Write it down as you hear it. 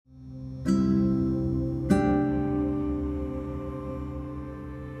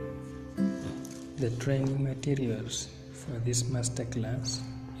The training materials for this masterclass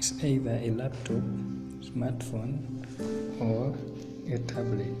is either a laptop, smartphone, or a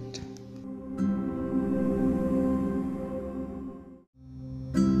tablet.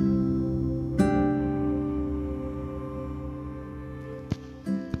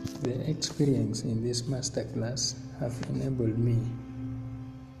 The experience in this masterclass have enabled me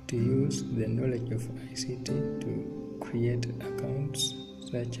to use the knowledge of ICT to create accounts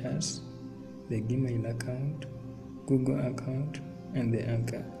such as the Gmail account, Google account, and the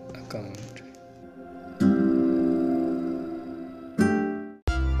Anchor account.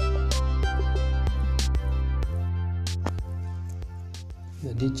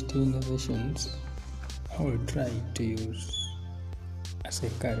 The digital innovations I will try to use as a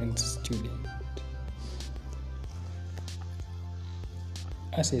current student.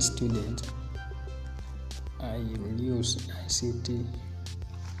 As a student, I will use ICT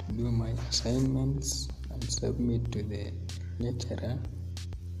to do my assignments and submit to the lecturer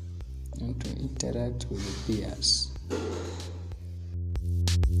and to interact with the peers.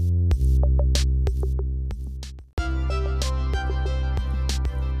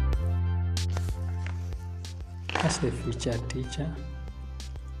 As a future teacher,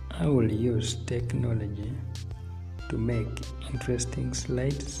 I will use technology to make interesting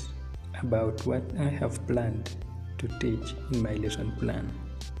slides about what I have planned to teach in my lesson plan,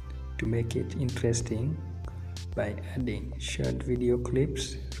 to make it interesting by adding short video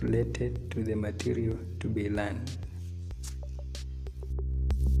clips related to the material to be learned.